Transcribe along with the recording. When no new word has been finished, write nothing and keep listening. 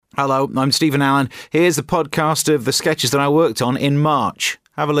Hello, I'm Stephen Allen. Here's the podcast of the sketches that I worked on in March.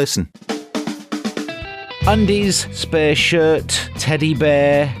 Have a listen. Undies, spare shirt, teddy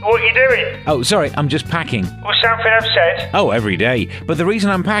bear. What are you doing? Oh, sorry, I'm just packing. Or something I've said? Oh, every day. But the reason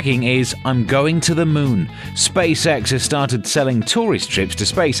I'm packing is I'm going to the moon. SpaceX has started selling tourist trips to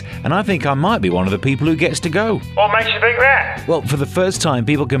space, and I think I might be one of the people who gets to go. What makes you think that? Well, for the first time,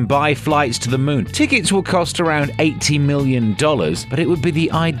 people can buy flights to the moon. Tickets will cost around $80 million, but it would be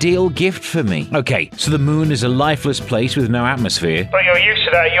the ideal gift for me. Okay, so the moon is a lifeless place with no atmosphere. But you're used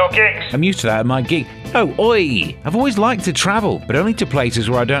to that at your gigs. I'm used to that at my gig. Oh, oi! I've always liked to travel, but only to places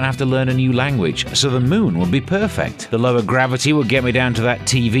where I don't have to learn a new language, so the moon would be perfect. The lower gravity would get me down to that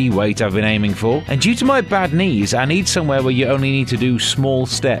TV weight I've been aiming for, and due to my bad knees, I need somewhere where you only need to do small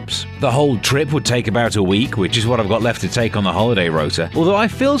steps. The whole trip would take about a week, which is what I've got left to take on the holiday rota, although I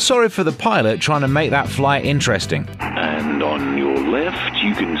feel sorry for the pilot trying to make that flight interesting. And on your left,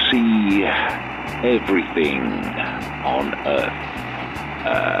 you can see everything on Earth.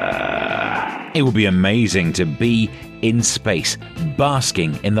 It would be amazing to be in space,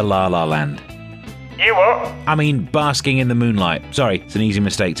 basking in the La La Land. You what? I mean, basking in the moonlight. Sorry, it's an easy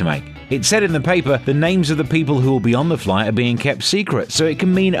mistake to make. It said in the paper the names of the people who will be on the flight are being kept secret, so it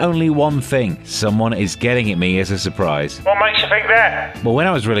can mean only one thing. Someone is getting at me as a surprise. What makes you think that? Well, when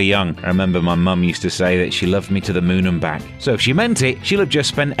I was really young, I remember my mum used to say that she loved me to the moon and back. So if she meant it, she'll have just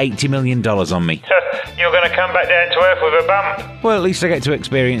spent $80 million on me. You're going to come back down to Earth with a bump. Well, at least I get to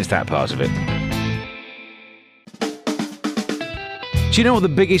experience that part of it. Do you know what the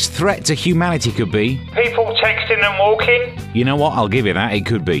biggest threat to humanity could be? People texting and walking? You know what? I'll give you that. It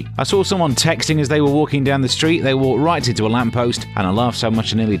could be. I saw someone texting as they were walking down the street. They walked right into a lamppost, and I laughed so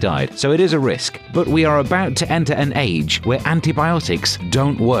much I nearly died. So it is a risk. But we are about to enter an age where antibiotics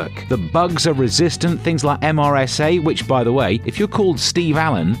don't work. The bugs are resistant, things like MRSA, which, by the way, if you're called Steve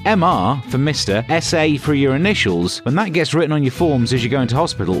Allen, MR for Mr., SA for your initials, when that gets written on your forms as you go into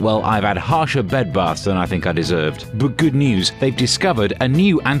hospital, well, I've had harsher bed baths than I think I deserved. But good news, they've discovered a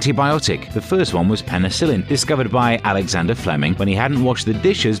new antibiotic. The first one was penicillin, discovered by Alexander Fleming when he hadn't washed the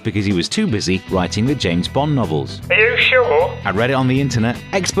dishes because he was too busy writing the James Bond novels. Are you sure? I read it on the internet.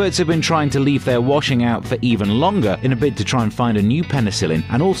 Experts have been trying to leave their washing out for even longer in a bid to try and find a new penicillin,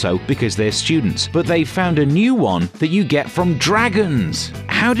 and also because they're students. But they've found a new one that you get from dragons.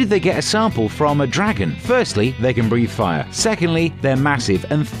 How did they get a sample from a dragon? Firstly, they can breathe fire. Secondly, they're massive.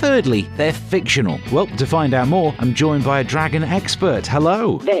 And thirdly, they're fictional. Well, to find out more, I'm joined by a dragon expert.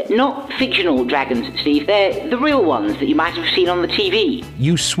 Hello. They're not fictional dragons, Steve. They're the real ones that you might have seen on the TV.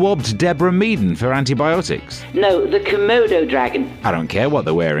 You swabbed Deborah Meaden for antibiotics? No, the Komodo dragon. I don't care what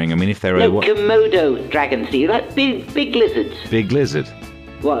they're wearing. I mean, if they're Komodo dragon, Steve. Like big lizards. Big lizard.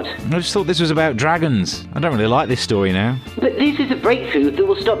 What? I just thought this was about dragons. I don't really like this story now. But this is a breakthrough that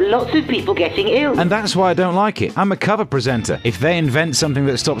will stop lots of people getting ill. And that's why I don't like it. I'm a cover presenter. If they invent something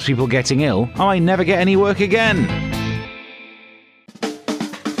that stops people getting ill, I may never get any work again.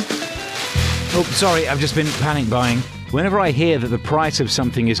 Oh, sorry, I've just been panic buying. Whenever I hear that the price of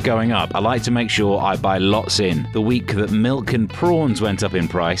something is going up, I like to make sure I buy lots in. The week that milk and prawns went up in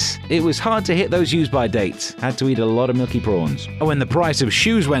price, it was hard to hit those use-by dates. Had to eat a lot of milky prawns. Oh, when the price of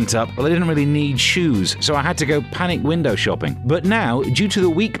shoes went up, well, I didn't really need shoes, so I had to go panic window shopping. But now, due to the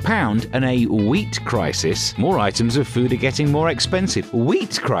weak pound and a wheat crisis, more items of food are getting more expensive.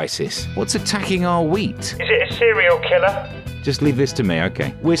 Wheat crisis? What's attacking our wheat? Is it a serial killer? Just leave this to me,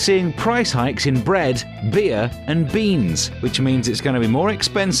 okay. We're seeing price hikes in bread, beer, and beans, which means it's going to be more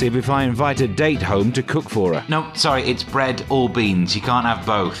expensive if I invite a date home to cook for her. No, sorry, it's bread or beans. You can't have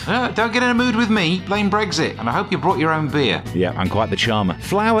both. Don't get in a mood with me. Blame Brexit. And I hope you brought your own beer. Yeah, I'm quite the charmer.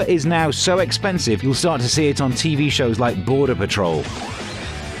 Flour is now so expensive, you'll start to see it on TV shows like Border Patrol.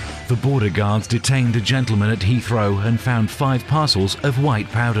 The border guards detained a gentleman at Heathrow and found 5 parcels of white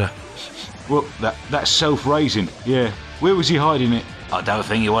powder. Well, that's self-raising. Yeah. Where was he hiding it? I don't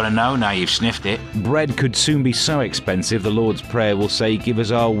think you want to know now you've sniffed it. Bread could soon be so expensive the Lord's Prayer will say, give us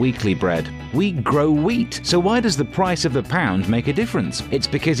our weekly bread. We grow wheat, so why does the price of the pound make a difference? It's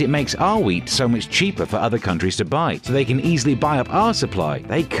because it makes our wheat so much cheaper for other countries to buy, so they can easily buy up our supply.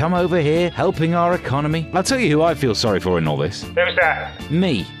 They come over here, helping our economy. I'll tell you who I feel sorry for in all this. Who's that?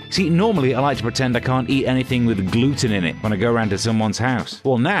 Me. See, normally I like to pretend I can't eat anything with gluten in it when I go around to someone's house.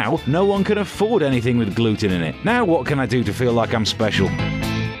 Well, now, no one can afford anything with gluten in it. Now what can I do to feel like I'm special?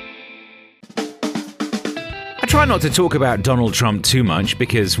 I try not to talk about Donald Trump too much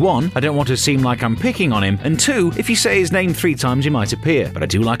because 1, I don't want to seem like I'm picking on him, and 2, if you say his name 3 times he might appear. But I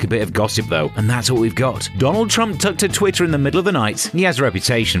do like a bit of gossip though, and that's what we've got. Donald Trump took to Twitter in the middle of the night. He has a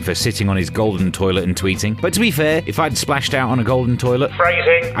reputation for sitting on his golden toilet and tweeting, but to be fair, if I'd splashed out on a golden toilet,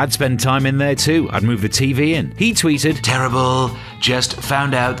 Phrasing. I'd spend time in there too. I'd move the TV in. He tweeted, "Terrible. Just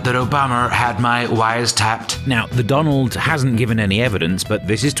found out that Obama had my wires tapped." Now, the Donald hasn't given any evidence, but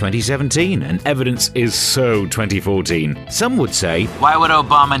this is 2017, and evidence is so 2014. Some would say, why would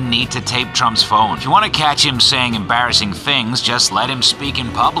Obama need to tape Trump's phone? If you want to catch him saying embarrassing things, just let him speak in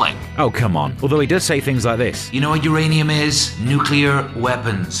public. Oh, come on. Although he does say things like this. You know what uranium is? Nuclear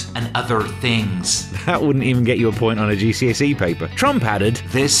weapons and other things. That wouldn't even get you a point on a GCSE paper. Trump added,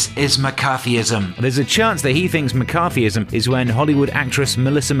 this is McCarthyism. There's a chance that he thinks McCarthyism is when Hollywood actress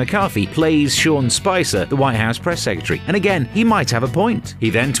Melissa McCarthy plays Sean Spicer, the White House press secretary. And again, he might have a point. He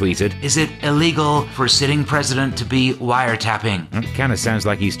then tweeted, is it illegal for a sitting president to be wiretapping? That kind of sounds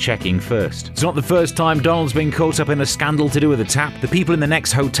like he's checking first. It's not the first time Donald's been caught up in a scandal to do with a tap. The people in the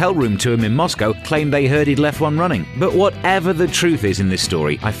next hotel room to him in Moscow claimed they heard he'd left one running. But whatever the truth is in this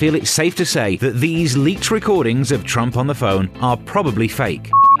story, I feel it's safe to say that these leaked recordings of Trump on the phone are probably fake.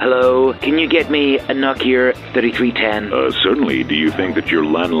 Hello, can you get me a Nokia 3310? Certainly. Do you think that your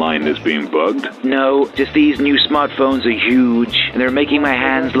landline is being bugged? No, just these new smartphones are huge, and they're making my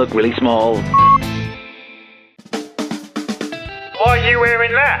hands look really small. Why are you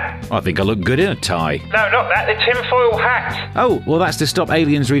wearing that? I think I look good in a tie. No, not that. The tinfoil hat. Oh, well, that's to stop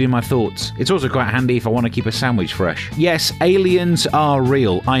aliens reading my thoughts. It's also quite handy if I want to keep a sandwich fresh. Yes, aliens are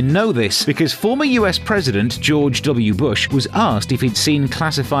real. I know this because former US President George W. Bush was asked if he'd seen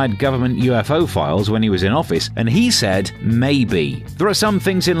classified government UFO files when he was in office, and he said, maybe. There are some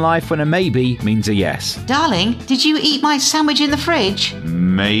things in life when a maybe means a yes. Darling, did you eat my sandwich in the fridge?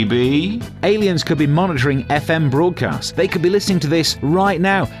 Maybe. Aliens could be monitoring FM broadcasts. They could be listening to this right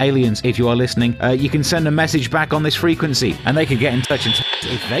now. Aliens, if you are listening, you can send a message back on this frequency, and they could get in touch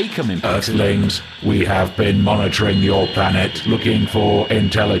if they come in. Earthlings, we have been monitoring your planet, looking for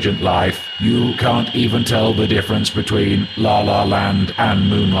intelligent life. You can't even tell the difference between La La Land and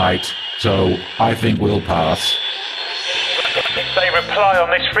Moonlight, so I think we'll pass. If they reply on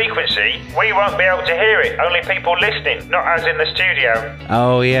this frequency, we won't be able to hear it. Only people listening, not us in the studio.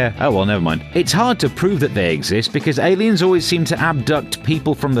 Oh, yeah. Oh, well, never mind. It's hard to prove that they exist because aliens always seem to abduct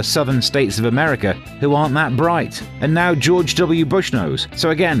people from the southern states of America who aren't that bright. And now George W. Bush knows.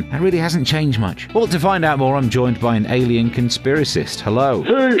 So again, that really hasn't changed much. Well, to find out more, I'm joined by an alien conspiracist. Hello.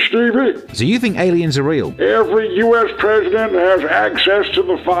 Hey, Stevie. So you think aliens are real? Every U.S. president has access to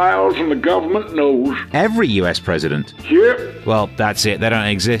the files and the government knows. Every US president? Yep. Well, that's it. They don't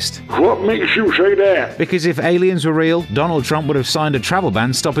exist. What makes you say that? Because if aliens were real, Donald Trump would have signed a travel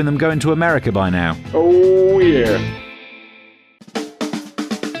ban stopping them going to America by now. Oh, yeah.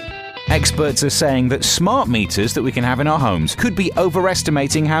 Experts are saying that smart meters that we can have in our homes could be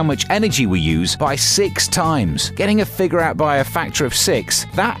overestimating how much energy we use by 6 times. Getting a figure out by a factor of 6,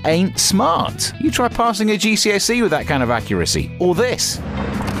 that ain't smart. You try passing a GCSE with that kind of accuracy. Or this.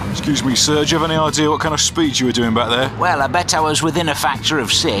 Excuse me, sir, do you have any idea what kind of speech you were doing back there? Well, I bet I was within a factor of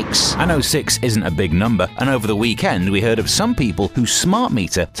 6. I know 6 isn't a big number, and over the weekend we heard of some people whose smart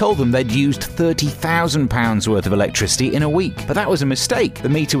meter told them they'd used £30,000 worth of electricity in a week. But that was a mistake. The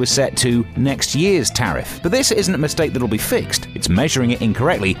meter was set to next year's tariff. But this isn't a mistake that'll be fixed. It's measuring it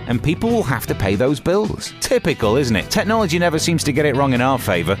incorrectly, and people will have to pay those bills. Typical, isn't it? Technology never seems to get it wrong in our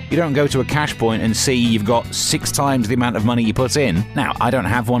favour. You don't go to a cash point and see you've got 6 times the amount of money you put in. Now, I don't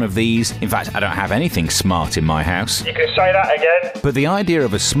have one of these. In fact, I don't have anything smart in my house. You can say that again. But the idea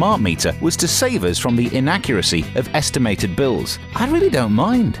of a smart meter was to save us from the inaccuracy of estimated bills. I really don't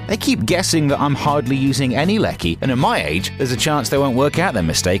mind. They keep guessing that I'm hardly using any lecky, and at my age, there's a chance they won't work out their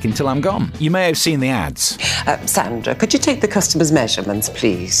mistake until I'm gone. You may have seen the ads. Sandra, could you take the customer's measurements,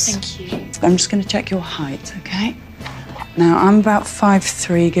 please? Thank you. I'm just going to check your height, okay? Now, I'm about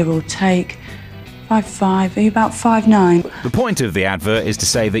 5'3", give or take. 5'5", are you about 5'9"? The point of the advert is to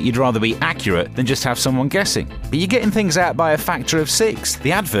say that you'd rather be accurate than just have someone guessing. But you're getting things out by a factor of 6.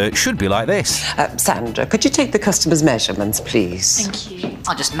 The advert should be like this. Sandra, could you take the customer's measurements, please? Thank you.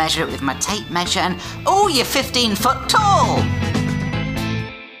 I'll just measure it with my tape measure and... Oh, you're 15 foot tall!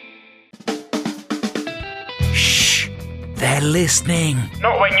 Shh! They're listening.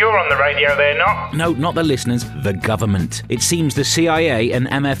 Not when you're on the radio, they're not. No, not the listeners, the government. It seems the CIA and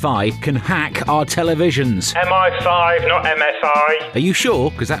MFI can hack our televisions. MI5, not MFI. Are you sure?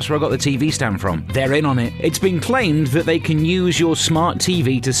 Because that's where I got the TV stand from. They're in on it. It's been claimed that they can use your smart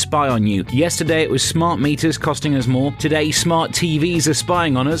TV to spy on you. Yesterday it was smart meters costing us more. Today smart TVs are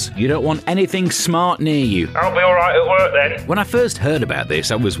spying on us. You don't want anything smart near you. I'll be alright at work then. When I first heard about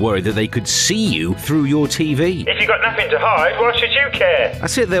this, I was worried that they could see you through your TV. If you've got nothing to hide, why should you care? I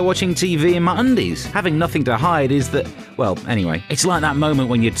sit there watching TV in my undies. Having nothing to hide is that... Well, anyway, it's like that moment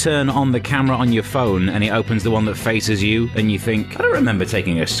when you turn on the camera on your phone and it opens the one that faces you and you think, I don't remember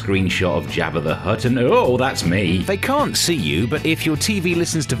taking a screenshot of Jabba the Hutt and oh, that's me. They can't see you, but if your TV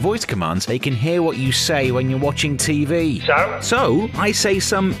listens to voice commands, they can hear what you say when you're watching TV. So, I say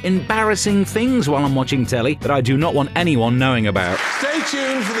some embarrassing things while I'm watching telly that I do not want anyone knowing about. Stay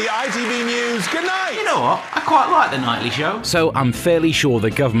tuned for the ITV News. Good night! You know what? I quite like the nightly show. So I'm fairly sure the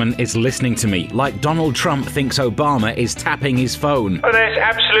government is listening to me, like Donald Trump thinks Obama is tapping his phone. Well, there's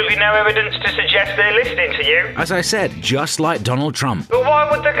absolutely no evidence to suggest they're listening to you. As I said, just like Donald Trump. But why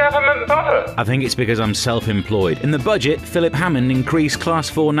would the government bother? I think it's because I'm self-employed. In the budget, Philip Hammond increased Class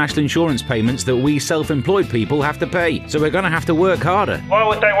 4 national insurance payments that we self-employed people have to pay. So we're going to have to work harder. Why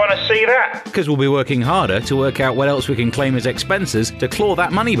would they want to see that? Because we'll be working harder to work out what else we can claim as expenses to claw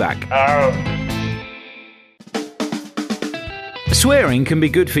that money back. Oh. Swearing can be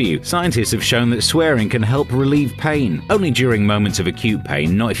good for you. Scientists have shown that swearing can help relieve pain. Only during moments of acute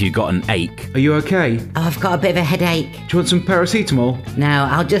pain, not if you've got an ache. Are you okay? Oh, I've got a bit of a headache. Do you want some paracetamol? No,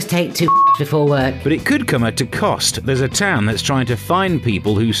 I'll just take 2 before work. But it could come at a cost. There's a town that's trying to fine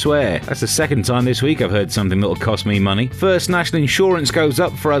people who swear. That's the second time this week I've heard something that'll cost me money. First, national insurance goes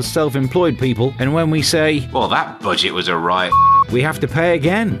up for us self-employed people, and when we say, well, that budget was a riot, we have to pay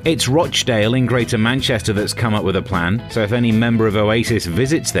again. It's Rochdale in Greater Manchester that's come up with a plan, so if any member of Oasis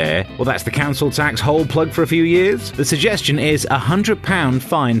visits there, well, that's the council tax hole plug for a few years. The suggestion is a £100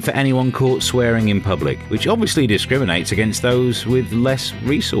 fine for anyone caught swearing in public, which obviously discriminates against those with less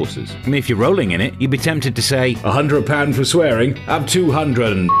resources. I mean, if you're rolling in it, you'd be tempted to say, £100 for swearing, have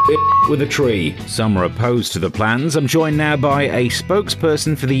 200 and with a tree. Some are opposed to the plans. I'm joined now by a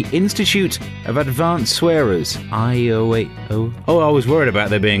spokesperson for the Institute of Advanced Swearers, IOAO. Oh, I was worried about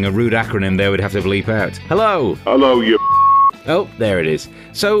there being a rude acronym there we'd have to bleep out. Hello. Hello, you. Oh, there it is.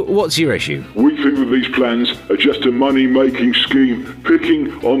 So, what's your issue? We think that these plans are just a money-making scheme,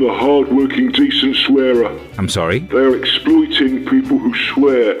 picking on the hard-working, decent swearer. I'm sorry? They're exploiting people who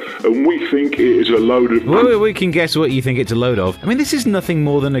swear, and we think it is a load of... Well, we can guess what you think it's a load of. I mean, this is nothing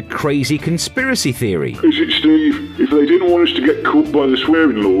more than a crazy conspiracy theory. Is it, Steve? If they didn't want us to get caught by the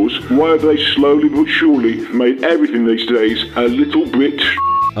swearing laws, why have they slowly but surely made everything these days a little bit...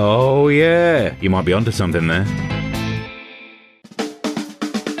 Oh, yeah. You might be onto something there.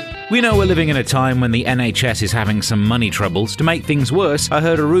 We know we're living in a time when the NHS is having some money troubles. To make things worse, I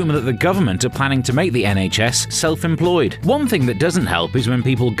heard a rumour that the government are planning to make the NHS self-employed. One thing that doesn't help is when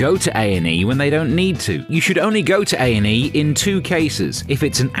people go to A&E when they don't need to. You should only go to A&E in 2 cases, if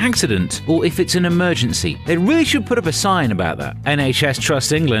it's an accident or if it's an emergency. They really should put up a sign about that. NHS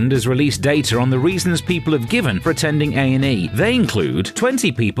Trust England has released data on the reasons people have given for attending A&E. They include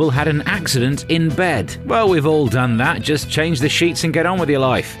 20 people had an accident in bed. Well, we've all done that. Just change the sheets and get on with your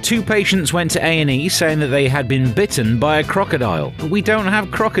life. 2 patients went to A&E saying that they had been bitten by a crocodile. But we don't have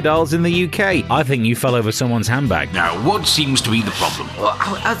crocodiles in the UK. I think you fell over someone's handbag. Now, what seems to be the problem? Well,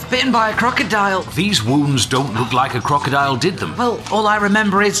 I was bitten by a crocodile. These wounds don't look like a crocodile did them. Well, all I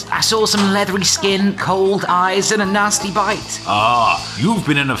remember is I saw some leathery skin, cold eyes, and a nasty bite. Ah, you've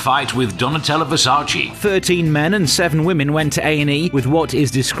been in a fight with Donatella Versace. 13 men and 7 women went to A&E with what is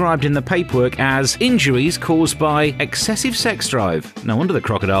described in the paperwork as injuries caused by excessive sex drive. No wonder the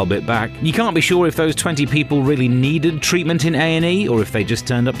crocodile bit back. You can't be sure if those 20 people really needed treatment in A&E or if they just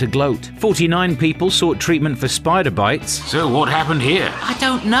turned up to gloat. 49 people sought treatment for spider bites. So what happened here? I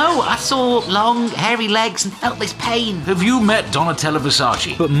don't know. I saw long, hairy legs and felt this pain. Have you met Donatella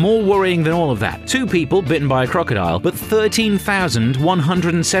Versace? But more worrying than all of that, 2 people bitten by a crocodile, but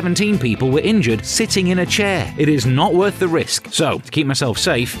 13,117 people were injured sitting in a chair. It is not worth the risk. So, to keep myself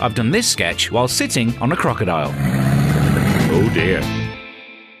safe, I've done this sketch while sitting on a crocodile. Oh dear.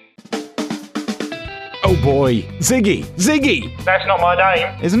 Oh boy. Ziggy. Ziggy! That's not my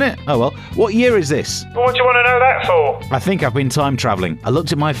name. Isn't it? Oh well. What year is this? But what do you want to know that for? I think I've been time travelling. I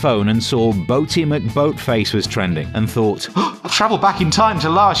looked at my phone and saw Boaty McBoatface was trending and thought, I've travelled back in time to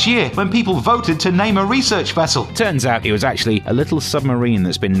last year when people voted to name a research vessel. Turns out it was actually a little submarine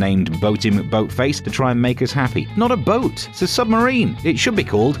that's been named Boaty McBoatface to try and make us happy. Not a boat, it's a submarine. It should be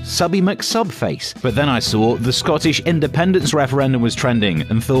called Subby McSubface. But then I saw the Scottish independence referendum was trending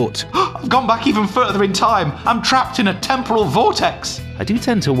and thought, I've gone back even further in time. I'm trapped in a temporal vortex. I do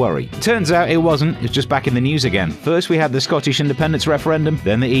tend to worry. Turns out it wasn't. It's just back in the news again. First we had the Scottish independence referendum,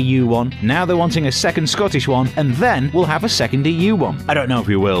 then the EU one. Now they're wanting a second Scottish one, and then we'll have a second EU one. I don't know if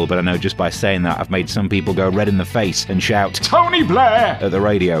we will, but I know just by saying that I've made some people go red in the face and shout, Tony Blair! At the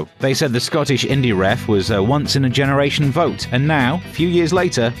radio. They said the Scottish Indie Ref was a once-in-a-generation vote, and now, a few years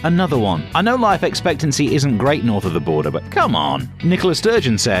later, another one. I know life expectancy isn't great north of the border, but come on. Nicola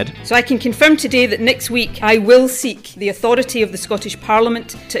Sturgeon said, So I can confirm today that next week I will seek the authority of the Scottish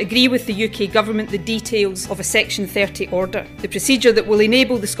Parliament to agree with the UK Government the details of a Section 30 order, the procedure that will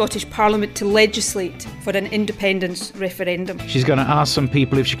enable the Scottish Parliament to legislate for an independence referendum. She's going to ask some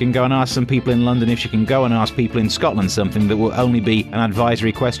people if she can go and ask some people in London if she can go and ask people in Scotland something that will only be an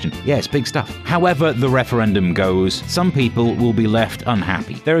advisory question. Yeah, it's big stuff. However the referendum goes, some people will be left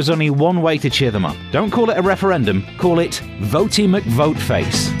unhappy. There is only one way to cheer them up. Don't call it a referendum, call it Voty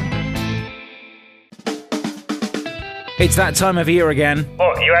McVoteface. It's that time of year again.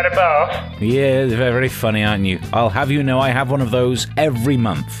 What, you had a bath? Yeah, very funny, aren't you? I'll have you know I have one of those every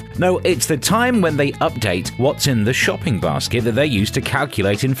month. No, it's the time when they update what's in the shopping basket that they use to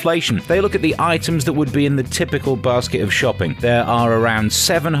calculate inflation. They look at the items that would be in the typical basket of shopping. There are around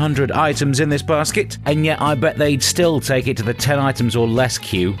 700 items in this basket, and yet I bet they'd still take it to the 10 items or less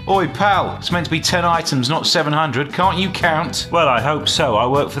queue. Oi, pal, it's meant to be 10 items, not 700. Can't you count? Well, I hope so. I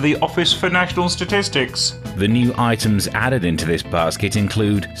work for the Office for National Statistics. The new items added into this basket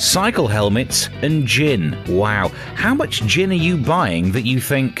include cycle helmets and gin. Wow, how much gin are you buying that you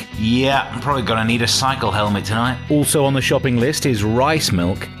think, yeah, I'm probably gonna need a cycle helmet tonight? Also on the shopping list is rice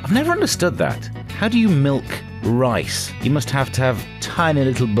milk. I've never understood that. How do you milk rice? You must have to have tiny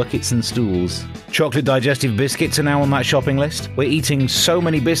little buckets and stools. Chocolate digestive biscuits are now on that shopping list. We're eating so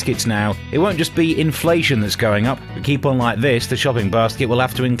many biscuits now, it won't just be inflation that's going up. If we keep on like this, the shopping basket will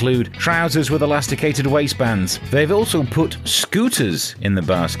have to include trousers with elasticated waistbands. They've also put scooters in the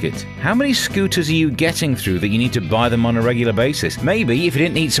basket. How many scooters are you getting through that you need to buy them on a regular basis? Maybe if you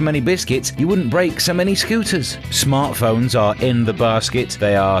didn't eat so many biscuits, you wouldn't break so many scooters. Smartphones are in the basket.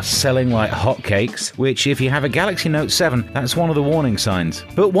 They are selling like hotcakes, which if you have a Galaxy Note 7, that's one of the warning signs.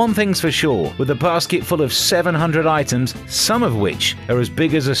 But one thing's for sure, with the basket full of 700 items, some of which are as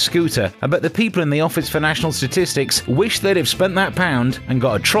big as a scooter, I bet the people in the Office for National Statistics wish they'd have spent that £1 and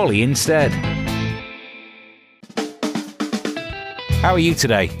got a trolley instead. How are you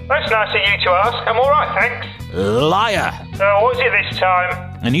today? That's nice of you to ask. I'm alright, thanks. Liar! What is it this time?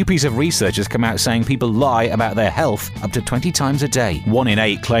 A new piece of research has come out saying people lie about their health up to 20 times a day. 1 in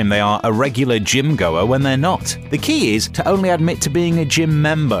 8 claim they are a regular gym goer when they're not. The key is to only admit to being a gym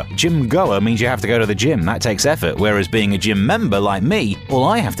member. Gym goer means you have to go to the gym. That takes effort, whereas being a gym member like me, all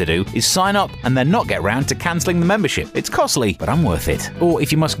I have to do is sign up and then not get round to cancelling the membership. It's costly, but I'm worth it. Or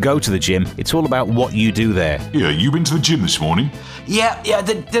if you must go to the gym, it's all about what you do there. Yeah, you been to the gym this morning? Yeah,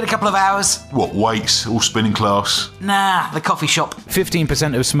 did a couple of hours. What, weights, all spinning class? Nah, the coffee shop.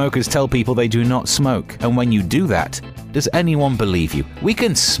 15% of smokers tell people they do not smoke, and when you do that, does anyone believe you? We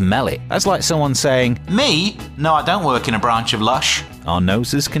can smell it. That's like someone saying, me? No, I don't work in a branch of Lush. Our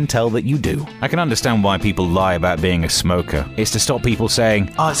noses can tell that you do. I can understand why people lie about being a smoker. It's to stop people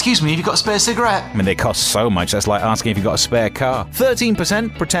saying, oh, excuse me, have you got a spare cigarette? I mean, they cost so much, that's like asking if you've got a spare car.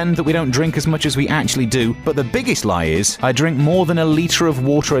 13% pretend that we don't drink as much as we actually do, but the biggest lie is, I drink more than a litre of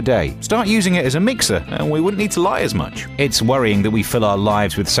water a day. Start using it as a mixer, and we wouldn't need to lie as much. It's worrying that we fill our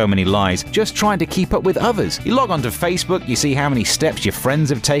lives with so many lies, just trying to keep up with others. You log onto Facebook, you see how many steps your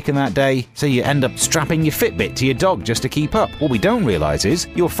friends have taken that day, so you end up strapping your Fitbit to your dog just to keep up. What we don't realise is,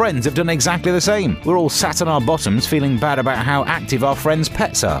 your friends have done exactly the same. We're all sat on our bottoms feeling bad about how active our friends'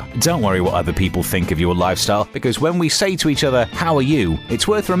 pets are. Don't worry what other people think of your lifestyle, because when we say to each other, how are you? It's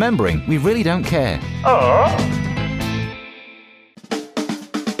worth remembering, we really don't care.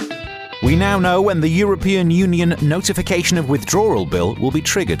 We now know when the European Union notification of withdrawal bill will be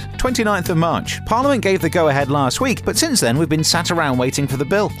triggered. 29th of March. Parliament gave the go-ahead last week, but since then we've been sat around waiting for the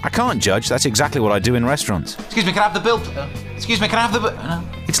bill. I can't judge, that's exactly what I do in restaurants. Excuse me, can I have the bill? Excuse me, can I have the bill?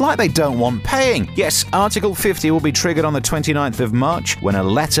 It's like they don't want paying. Yes, Article 50 will be triggered on the 29th of March when a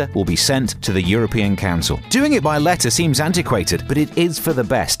letter will be sent to the European Council. Doing it by letter seems antiquated, but it is for the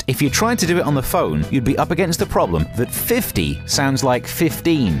best. If you tried to do it on the phone, you'd be up against the problem that 50 sounds like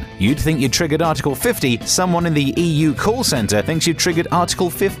 15. You'd think you'd triggered Article 50, someone in the EU call centre thinks you've triggered Article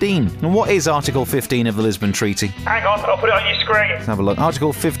 15. And what is Article 15 of the Lisbon Treaty? Hang on, I'll put it on your screen. Let's have a look.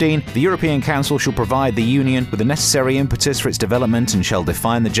 Article 15. The European Council shall provide the Union with the necessary impetus for its development and shall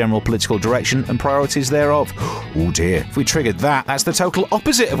define the general political direction and priorities thereof. Oh dear. If we triggered that, that's the total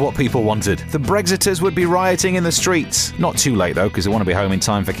opposite of what people wanted. The Brexiters would be rioting in the streets. Not too late though, because they want to be home in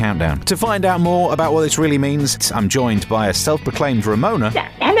time for Countdown. To find out more about what this really means, I'm joined by a self-proclaimed Ramona.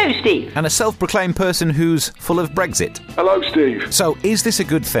 Hello, Steve. And a self-proclaimed person who's full of Brexit. Hello, Steve. So, is this a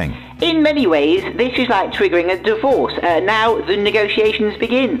good thing? In many ways, this is like triggering a divorce. Now the negotiations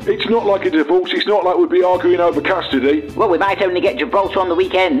begin. It's not like a divorce. It's not like we'd be arguing over custody. Well, we might only get Gibraltar on the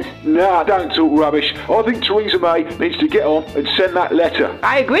weekends. Nah, don't talk rubbish. I think Theresa May needs to get on and send that letter.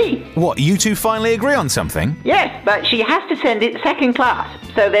 I agree. What, you two finally agree on something? Yes, but she has to send it second class.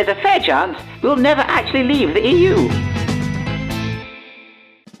 So there's a fair chance we'll never actually leave the EU.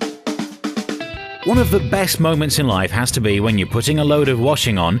 One of the best moments in life has to be when you're putting a load of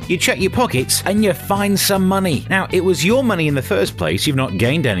washing on, you check your pockets, and you find some money. Now, it was your money in the first place, you've not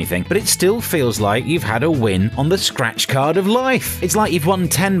gained anything, but it still feels like you've had a win on the scratch card of life. It's like you've won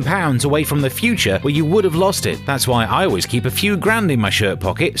 £10 away from the future where you would have lost it. That's why I always keep a few grand in my shirt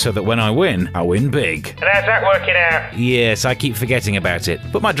pocket so that when I win big. And how's that working out? Yes, I keep forgetting about it.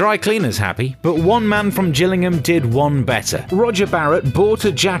 But my dry cleaner's happy. But one man from Gillingham did one better. Roger Barrett bought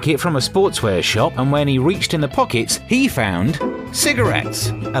a jacket from a sportswear shop, and when he reached in the pockets, he found cigarettes,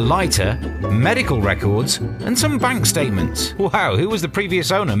 a lighter, medical records, and some bank statements. Wow, who was the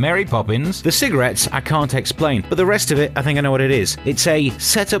previous owner? Mary Poppins? The cigarettes I can't explain, but the rest of it, I think I know what it is. It's a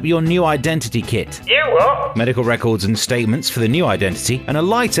set up your new identity kit. You what? Medical records and statements for the new identity, and a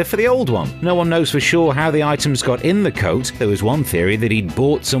lighter for the old one. No one knows for sure how the items got in the coat. There was one theory that he'd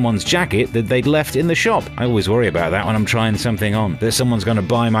bought someone's jacket that they'd left in the shop. I always worry about that when I'm trying something on, that someone's going to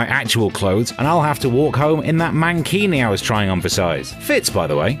buy my actual clothes, and I'll have to walk home in that mankini I was trying on for size. Fits, by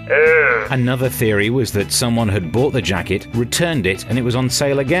the way. Another theory was that someone had bought the jacket, returned it, and it was on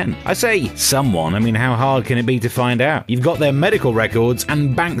sale again. I say someone, I mean how hard can it be to find out? You've got their medical records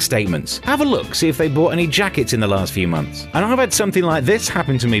and bank statements. Have a look, see if they bought any jackets in the last few months. And I've had something like this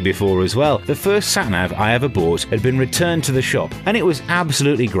happen to me before as well. The first sat-nav I ever bought had been returned to the shop, and it was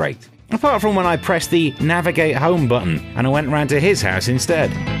absolutely great. Apart from when I pressed the navigate home button and I went round to his house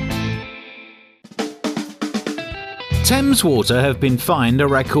instead. Thames Water have been fined a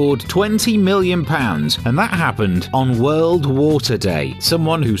record £20 million, and that happened on World Water Day.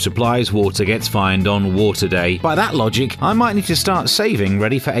 Someone who supplies water gets fined on Water Day. By that logic, I might need to start saving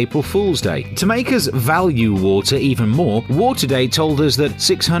ready for April Fool's Day. To make us value water even more, Water Day told us that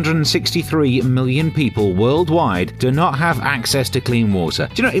 663 million people worldwide do not have access to clean water.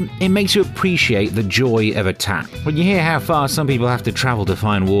 Do you know, it makes you appreciate the joy of a tap. When you hear how far some people have to travel to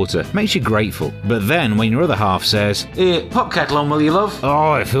find water, it makes you grateful. But then when your other half says, pop kettle on, will you, love?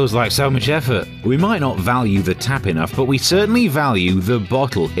 Oh, it feels like so much effort. We might not value the tap enough, but we certainly value the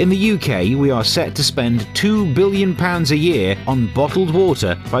bottle. In the UK, we are set to spend £2 billion a year on bottled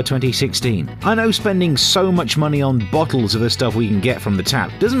water by 2016. I know spending so much money on bottles of the stuff we can get from the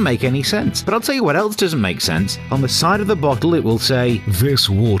tap doesn't make any sense, but I'll tell you what else doesn't make sense. On the side of the bottle, it will say, "This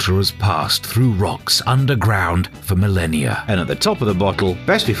water has passed through rocks underground for millennia." And at the top of the bottle,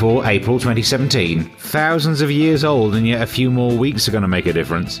 best before April 2017. Thousands of years old, and yet a few more weeks are going to make a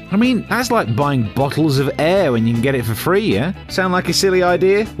difference. I mean, that's like buying bottles of air when you can get it for free, yeah? Sound like a silly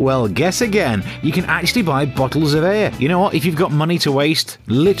idea? Well, guess again. You can actually buy bottles of air. You know what? If you've got money to waste,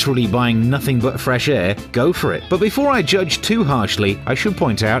 literally buying nothing but fresh air, go for it. But before I judge too harshly, I should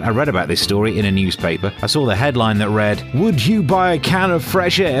point out I read about this story in a newspaper. I saw the headline that read, "Would you buy a can of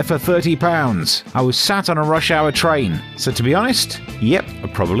fresh air for £30? I was sat on a rush hour train. So to be honest, yep, I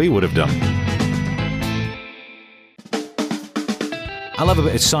probably would have done. I love a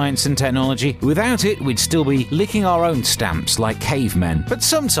bit of science and technology. Without it, we'd still be licking our own stamps like cavemen. But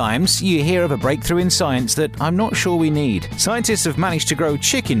sometimes you hear of a breakthrough in science that I'm not sure we need. Scientists have managed to grow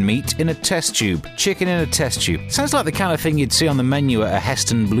chicken meat in a test tube. Chicken in a test tube. Sounds like the kind of thing you'd see on the menu at a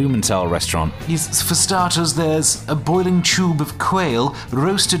Heston Blumenthal restaurant. Yes, for starters, there's a boiling tube of quail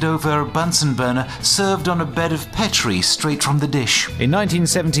roasted over a Bunsen burner, served on a bed of Petri straight from the dish. In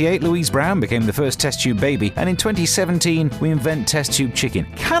 1978, Louise Brown became the first test tube baby, and in 2017, we invent test tube tube chicken.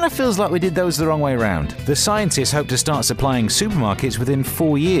 Kinda feels like we did those the wrong way around. The scientists hope to start supplying supermarkets within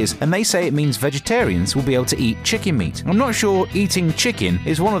 4 years, and they say it means vegetarians will be able to eat chicken meat. I'm not sure eating chicken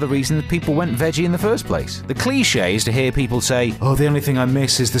is one of the reasons people went veggie in the first place. The cliche is to hear people say, "Oh, the only thing I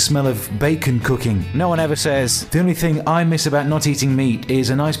miss is the smell of bacon cooking." No one ever says, "The only thing I miss about not eating meat is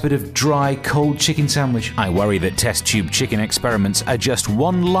a nice bit of dry, cold chicken sandwich." I worry that test tube chicken experiments are just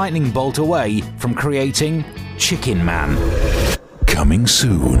one lightning bolt away from creating Chicken Man. Coming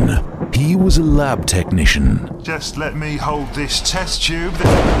soon. He was a lab technician. Just let me hold this test tube.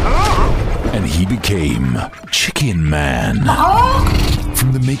 And he became Chicken Man.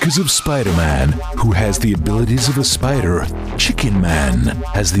 From the makers of Spider-Man, who has the abilities of a spider, Chicken Man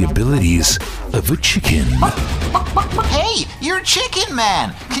has the abilities of a chicken. Hey, you're Chicken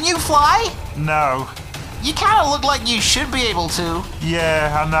Man. Can you fly? No. You kind of look like you should be able to.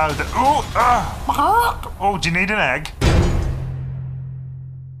 Yeah, I know that. Oh, do you need an egg?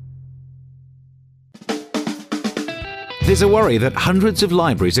 There's a worry that hundreds of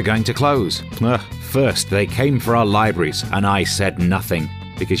libraries are going to close. First, they came for our libraries, and I said nothing,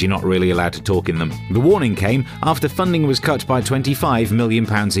 because you're not really allowed to talk in them. The warning came after funding was cut by £25 million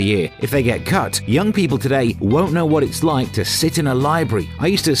a year. If they get cut, young people today won't know what it's like to sit in a library. I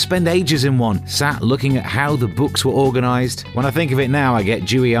used to spend ages in one, sat looking at how the books were organised. When I think of it now, I get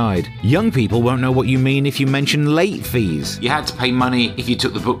dewy-eyed. Young people won't know what you mean if you mention late fees. You had to pay money if you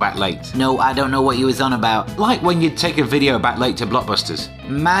took the book back late. No, I don't know what you was on about. Like when you'd take a video back late to Blockbusters.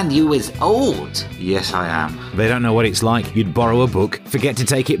 Man, you is old. Yes, I am. They don't know what it's like. You'd borrow a book, forget to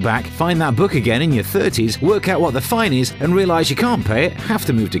take it back, find that book again in your 30s, work out what the fine is, and realise you can't pay it, have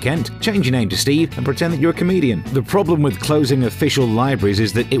to move to Kent, change your name to Steve, and pretend that you're a comedian. The problem with closing official libraries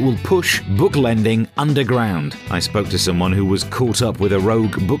is that it will push book lending underground. I spoke to someone who was caught up with a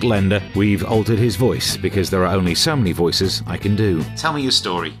rogue book lender. We've altered his voice, because there are only so many voices I can do. Tell me your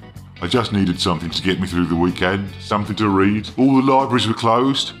story. I just needed something to get me through the weekend, something to read. All the libraries were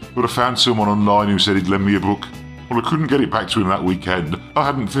closed, but I found someone online who said he'd lend me a book. Well, I couldn't get it back to him that weekend. I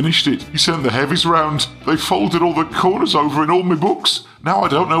hadn't finished it. He sent the heavies round. They folded all the corners over in all my books. Now I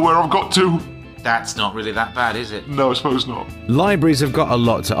don't know where I've got to. That's not really that bad, is it? No, I suppose not. Libraries have got a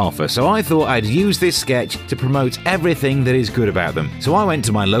lot to offer, so I thought I'd use this sketch to promote everything that is good about them. So I went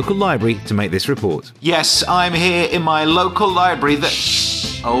to my local library to make this report. Yes, I'm here in my local library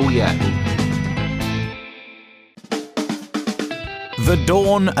that... Oh, yeah. The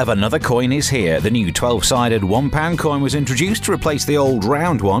dawn of another coin is here. The new 12-sided £1 coin was introduced to replace the old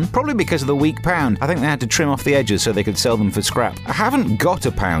round one, probably because of the weak pound. I think they had to trim off the edges so they could sell them for scrap. I haven't got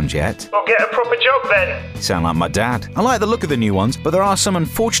a pound yet. Well, get a proper job then. Sound like my dad. I like the look of the new ones, but there are some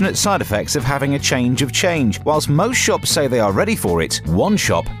unfortunate side effects of having a change of change. Whilst most shops say they are ready for it, one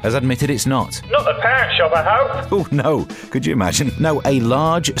shop has admitted it's not. Not the pound shop, I hope. Oh no, could you imagine? No, a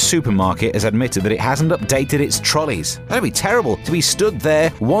large supermarket has admitted that it hasn't updated its trolleys. That'd be terrible to be stood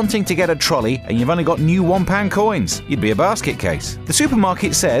there wanting to get a trolley and you've only got new £1 coins. You'd be a basket case. The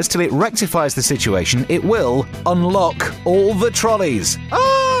supermarket says till it rectifies the situation, it will unlock all the trolleys.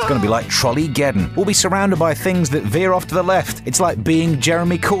 It's going to be like Trolley-geddon. We'll be surrounded by things that veer off to the left. It's like being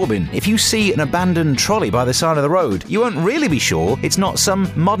Jeremy Corbyn. If you see an abandoned trolley by the side of the road, you won't really be sure it's not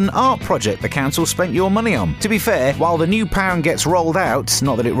some modern art project the council spent your money on. To be fair, while the new pound gets rolled out,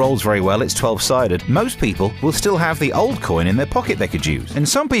 not that it rolls very well, it's 12-sided, most people will still have the old coin in their pocket they could use. And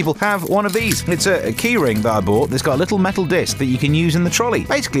some people have one of these. It's a key ring that I bought that's got a little metal disc that you can use in the trolley.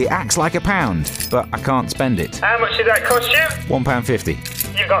 Basically, it acts like a pound, but I can't spend it. How much did that cost you?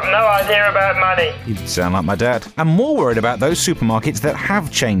 £1.50. You've got no idea about money. You sound like my dad. I'm more worried about those supermarkets that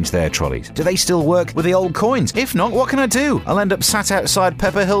have changed their trolleys. Do they still work with the old coins? If not, what can I do? I'll end up sat outside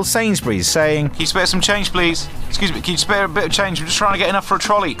Pepper Hill Sainsbury's saying, "Can you spare some change, please? Excuse me, can you spare a bit of change? I'm just trying to get enough for a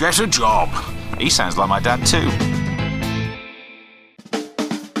trolley." Get a job. He sounds like my dad too.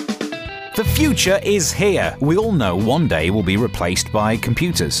 The future is here. We all know one day we'll be replaced by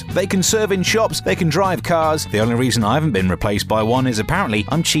computers. They can serve in shops, they can drive cars. The only reason I haven't been replaced by one is apparently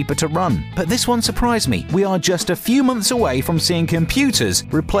I'm cheaper to run. But this one surprised me. We are just a few months away from seeing computers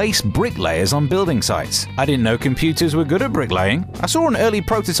replace bricklayers on building sites. I didn't know computers were good at bricklaying. I saw an early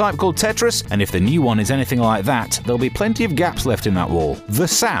prototype called Tetris, and if the new one is anything like that, there'll be plenty of gaps left in that wall. The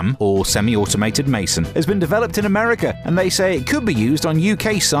SAM, or Semi-Automated Mason, has been developed in America, and they say it could be used on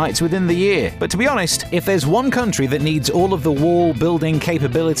UK sites within the year. But to be honest, if there's one country that needs all of the wall building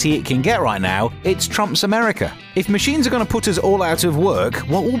capability it can get right now, it's Trump's America. If machines are going to put us all out of work,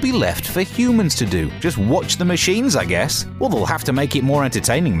 what will be left for humans to do? Just watch the machines, I guess. Well, they'll have to make it more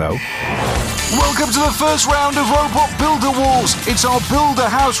entertaining though. Welcome to the first round of Robot Builder Wars. It's our builder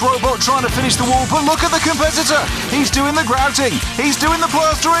house robot trying to finish the wall, but look at the competitor. He's doing the grouting, he's doing the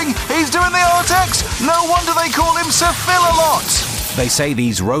plastering, he's doing the Artex. No wonder they call him Sir Phil-a-lot. They say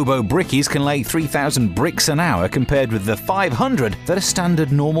these robo-brickies can lay 3,000 bricks an hour compared with the 500 that a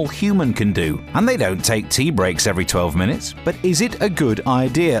standard normal human can do. And they don't take tea breaks every 12 minutes. But is it a good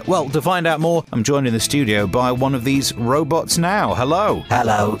idea? Well, to find out more, I'm joined in the studio by one of these robots now. Hello.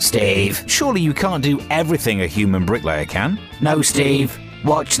 Hello, Steve. Surely you can't do everything a human bricklayer can? No, Steve.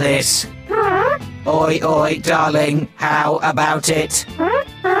 Watch this. Oi, oi, darling. How about it?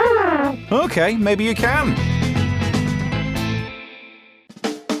 Okay, maybe you can.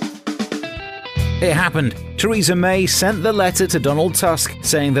 It happened. Theresa May sent the letter to Donald Tusk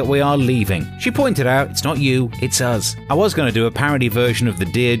saying that we are leaving. She pointed out, it's not you, it's us. I was going to do a parody version of the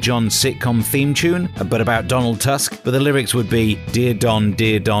Dear John sitcom theme tune, but about Donald Tusk, but the lyrics would be, Dear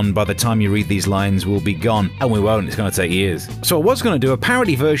Don, by the time you read these lines, we'll be gone. And we won't, it's going to take years. So I was going to do a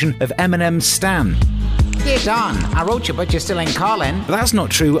parody version of Eminem's Stan. Dear Don, I wrote you, but you still ain't calling. But that's not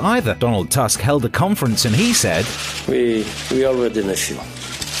true either. Donald Tusk held a conference and he said, We already miss you.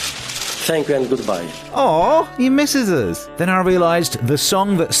 Thank you and goodbye. Aw, he misses us. Then I realised the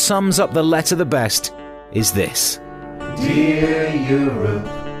song that sums up the letter the best is this. Dear Europe,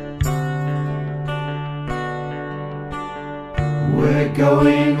 we're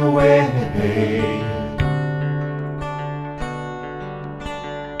going away.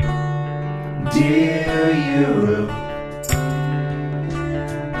 Dear Europe,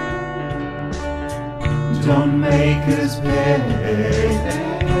 don't make us pay.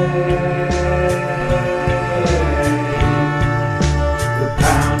 The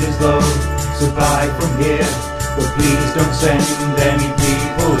pound is low, so buy from here, but please don't send any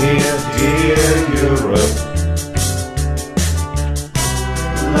people here, dear Europe.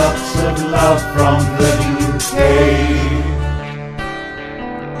 Lots of love from the UK.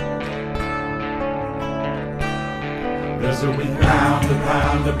 There's a wind pound, a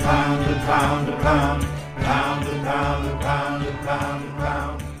pound, a pound, a pound, a pound, pound, a pound, a pound, a pound, a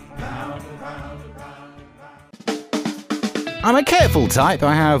pound. I'm a careful type.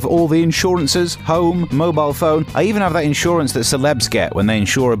 I have all the insurances, home, mobile phone. I even have that insurance that celebs get when they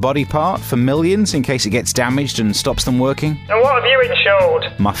insure a body part for millions in case it gets damaged and stops them working. And what have you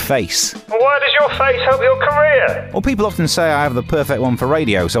insured? My face. Well, why does your face help your career? Well, people often say I have the perfect one for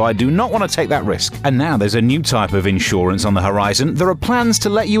radio, so I do not want to take that risk. And now there's a new type of insurance on the horizon. There are plans to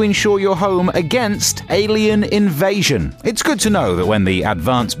let you insure your home against alien invasion. It's good to know that when the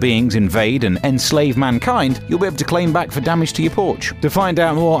advanced beings invade and enslave mankind, you'll be able to claim back for damage to your porch. To find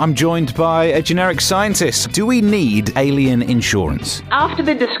out more, I'm joined by a generic scientist. Do we need alien insurance? After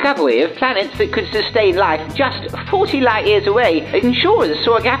the discovery of planets that could sustain life just 40 light years away, insurers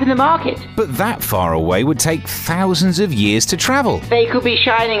saw a gap in the market. But that far away would take thousands of years to travel. They could be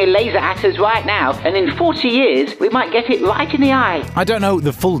shining a laser at us right now, and in 40 years, we might get it right in the eye. I don't know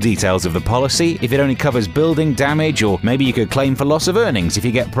the full details of the policy, if it only covers building damage, or maybe you could claim for loss of earnings if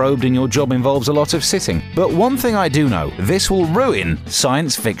you get probed and your job involves a lot of sitting. But one thing I do know, this will ruin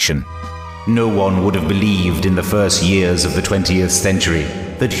science fiction. No one would have believed in the first years of the 20th century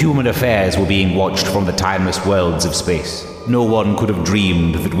that human affairs were being watched from the timeless worlds of space. No one could have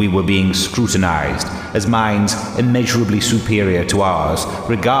dreamed that we were being scrutinized as minds immeasurably superior to ours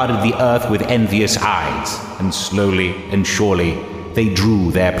regarded the Earth with envious eyes, and slowly and surely they drew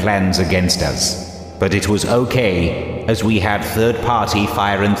their plans against us. But it was okay, as we had third-party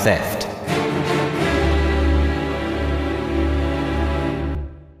fire and theft.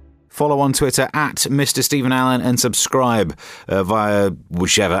 Follow on Twitter at Mr. Stephen Allen and subscribe via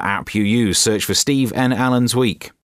whichever app you use. Search for Steve N. Allen's Week.